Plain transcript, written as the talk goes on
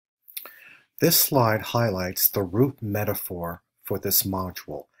This slide highlights the root metaphor for this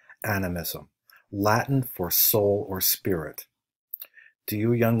module, animism, Latin for soul or spirit. Do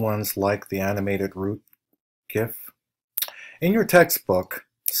you young ones like the animated root GIF? In your textbook,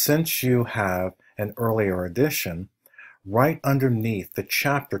 since you have an earlier edition, right underneath the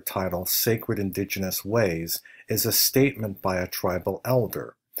chapter title, Sacred Indigenous Ways, is a statement by a tribal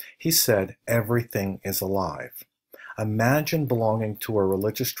elder. He said, "Everything is alive." Imagine belonging to a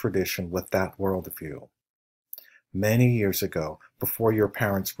religious tradition with that worldview. Many years ago, before your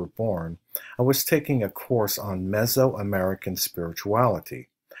parents were born, I was taking a course on Mesoamerican spirituality.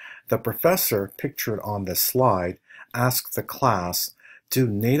 The professor, pictured on this slide, asked the class, "Do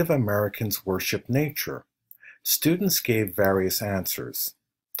Native Americans worship nature?" Students gave various answers.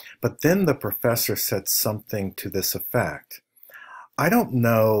 But then the professor said something to this effect: "I don't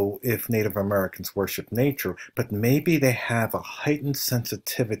know if Native Americans worship nature, but maybe they have a heightened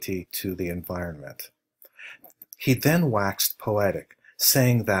sensitivity to the environment." He then waxed poetic,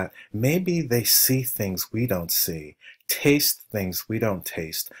 saying that maybe they see things we don't see, taste things we don't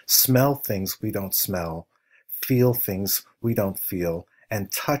taste, smell things we don't smell, feel things we don't feel,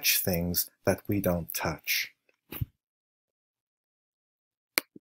 and touch things that we don't touch.